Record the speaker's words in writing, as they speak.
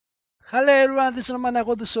Hello everyone, this is Roman. I'm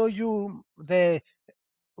going to show you the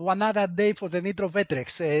another update for the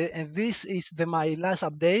NitroVertex, and this is my last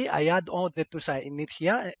update. I add all the tools I need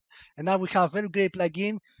here, and now we have very great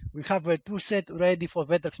plugin. We have a tool set ready for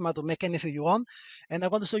Vertex Map to make anything you want, and I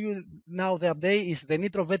want to show you now the update is the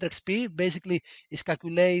NitroVertexSpeed. Basically, is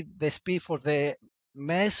calculate the speed for the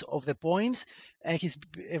mesh of the points, and he's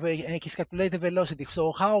calculate the velocity.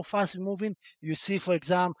 So how fast moving you see, for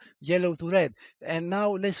example, yellow to red. And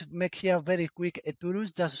now let's make here very quick a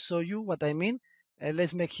toolus just to show you what I mean.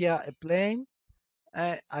 Let's make here a plane.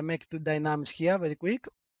 I make two dynamics here very quick,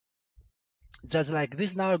 just like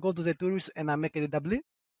this. Now I go to the tools and I make a W,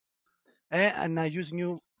 and I use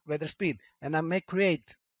new weather speed, and I make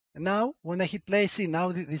create. And now when I hit play, see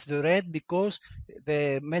now this is the red because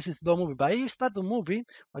the message don't move. But if you start to moving,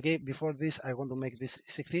 okay, before this I want to make this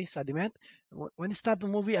 60 centimeter. When it start to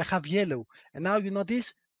moving, I have yellow, and now you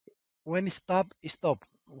notice when it stop, it stop.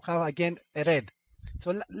 We have again a red.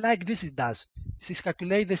 So like this it does. This is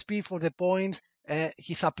calculate the speed for the points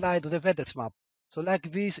he's applied to the vertex map. So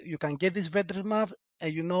like this, you can get this vertex map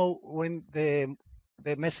and you know when the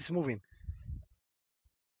mesh is moving.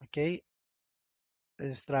 Okay,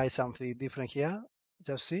 let's try something different here.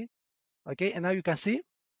 Just see. Okay, and now you can see.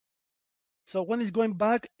 So when it's going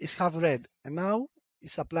back, it's half red, and now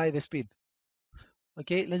it's apply the speed.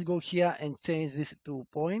 Okay, let's go here and change this to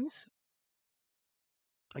points.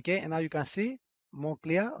 Okay, and now you can see more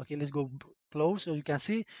clear. Okay, let's go close so you can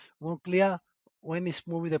see more clear when it's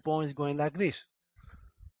moving the points going like this.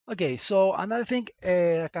 Okay, so another thing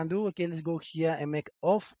I can do, okay, let's go here and make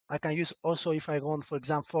off. I can use also if I want, for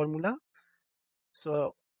example, formula.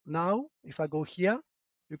 So now if I go here,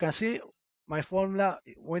 you can see my formula.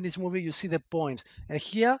 When it's moving, you see the points. And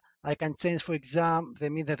here I can change, for example, the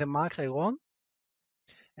min and the max I want.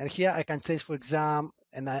 And here I can change, for example,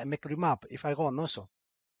 and I make remap if I want also.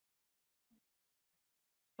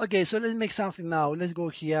 Okay, so let's make something now. Let's go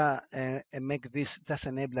here and make this just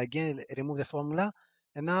enable again, remove the formula.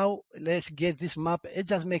 And now let's get this map and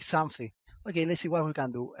just make something. Okay, let's see what we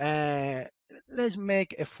can do. Let's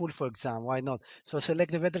make a full, for example. Why not? So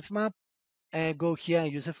select the vertex map and go here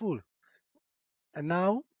and use a full. And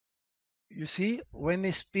now you see when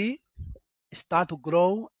the speed start to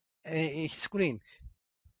grow in screen.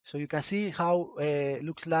 So you can see how it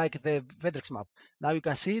looks like the vertex map. Now you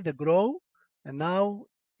can see the grow, and now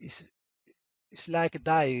it's like a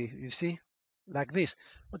die, you see, like this.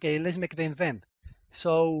 Okay, let's make the invent.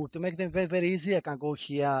 So to make the invent very easy, I can go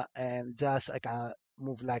here and I can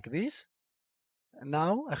move like this. And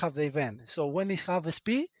now I have the event. So when it have a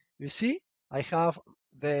speed, you see, I have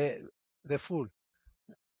the full.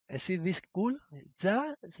 And see this cool,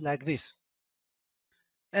 just like this.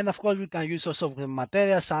 And of course, we can use also the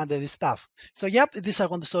materials and the stuff. So yep, this I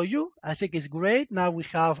want to show you. I think it's great. Now we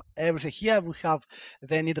have everything here. We have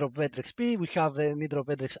the NitroVertexSpeed, we have the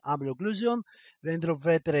NitroVertex Ambient Occlusion, the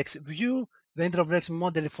NitroVertex View, the NitroVertex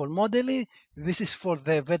Modeling for modeling. This is for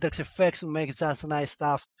the vertex effects to make just nice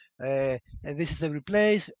stuff. And this is the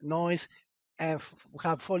replace, noise, and we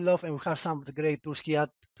have fall off, and we have some of the great tools here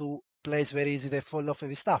to place very easy the fall off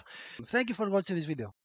and this stuff. Thank you for watching this video.